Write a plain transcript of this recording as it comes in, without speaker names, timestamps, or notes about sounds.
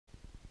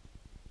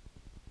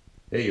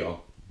Hey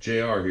y'all,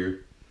 JR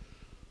here.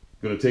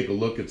 Going to take a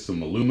look at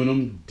some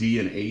aluminum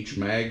D&H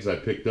mags I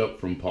picked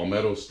up from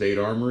Palmeto State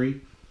Armorey.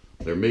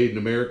 They're made in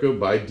America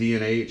by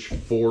D&H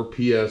for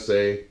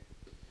PSA.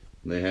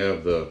 And they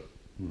have the,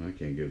 I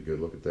can't get a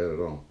good look at that at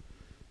all,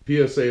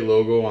 PSA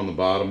logo on the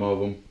bottom of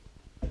them.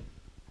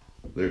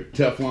 They're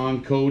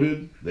Teflon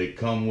coated. They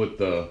come with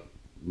the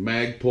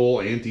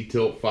Magpul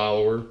anti-tilt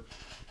follower,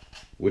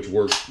 which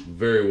works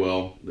very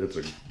well. It's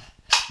a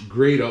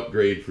great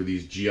upgrade for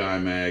these GI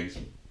mags.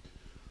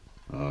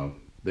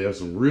 They have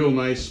some real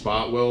nice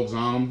spot welds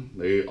on them.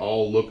 They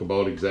all look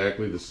about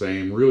exactly the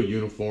same. Real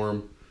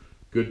uniform,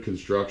 good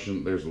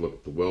construction. There's a look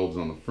at the welds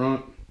on the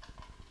front.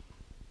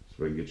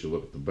 So I can get you a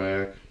look at the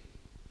back.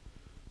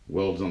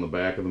 Welds on the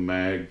back of the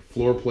mag.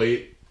 Floor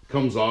plate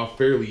comes off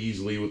fairly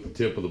easily with the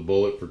tip of the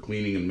bullet for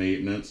cleaning and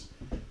maintenance.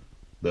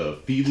 The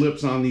feed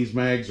lips on these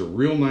mags are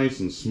real nice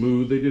and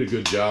smooth. They did a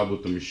good job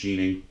with the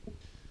machining.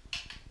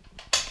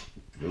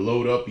 They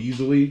load up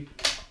easily.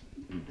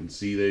 You can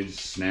see they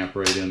just snap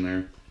right in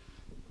there.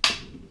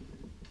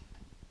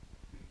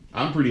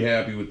 I'm pretty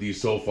happy with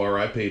these so far.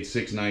 I paid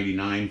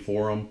 $6.99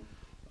 for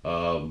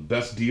them.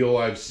 Best deal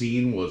I've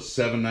seen was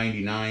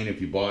 $7.99.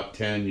 If you bought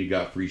 10, you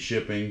got free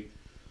shipping.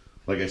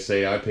 Like I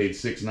say, I paid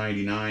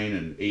 $6.99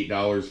 and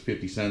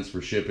 $8.50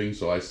 for shipping,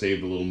 so I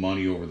saved a little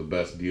money over the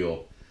best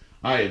deal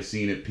I had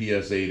seen at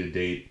PSA to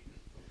date.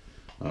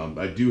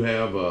 I do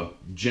have a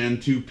Gen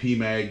 2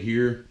 PMag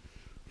here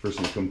for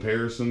some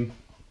comparison.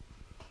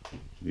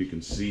 You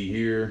can see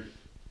here,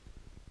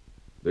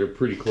 they're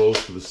pretty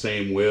close to the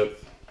same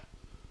width.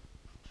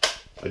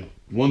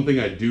 One thing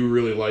I do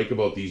really like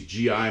about these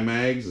GI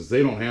mags is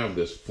they don't have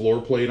this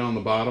floor plate on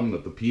the bottom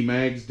that the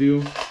PMags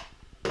do.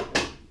 I'm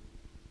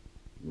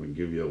going to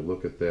give you a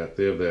look at that.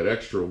 They have that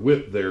extra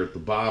width there at the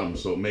bottom,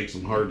 so it makes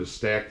them hard to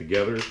stack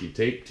together. If you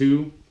take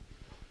two,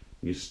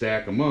 you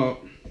stack them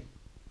up,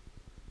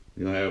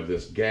 you'll have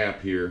this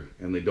gap here,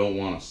 and they don't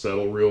want to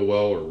settle real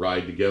well or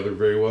ride together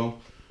very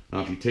well. Now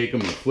if you take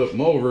them and flip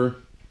them over,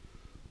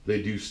 they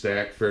do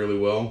stack fairly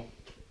well.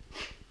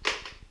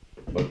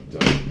 But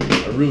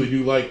I really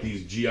do like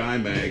these GI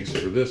mags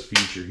for this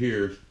feature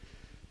here.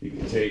 You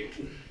can take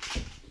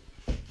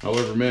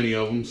however many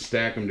of them,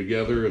 stack them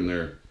together, and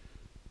they're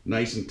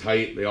nice and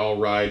tight. They all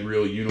ride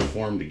real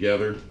uniform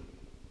together.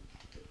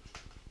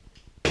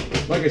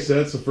 Like I said,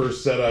 it's the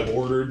first set I've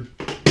ordered.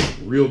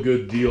 Real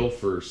good deal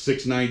for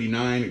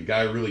 $6.99. A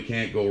guy really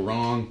can't go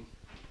wrong.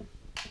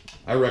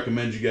 I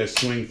recommend you guys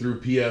swing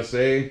through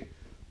PSA.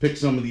 Pick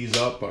some of these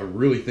up. I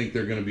really think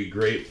they're going to be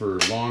great for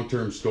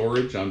long-term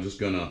storage. I'm just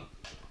going to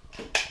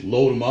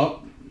load them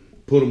up,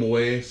 put them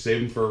away,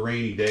 save them for a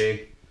rainy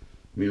day.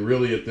 I mean,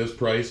 really, at this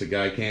price, a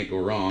guy can't go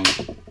wrong.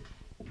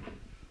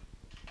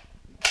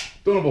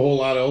 Don't have a whole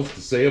lot else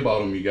to say about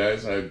them, you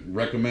guys. I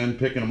recommend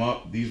picking them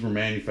up. These were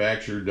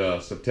manufactured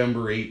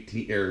September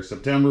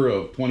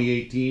of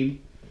 2018.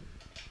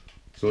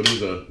 So it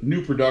is a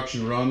new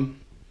production run.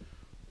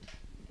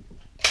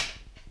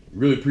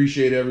 Really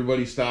appreciate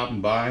everybody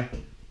stopping by.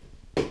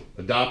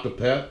 Adopt a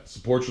pet,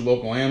 support your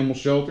local animal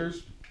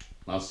shelters.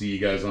 I'll see you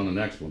guys on the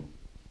next one.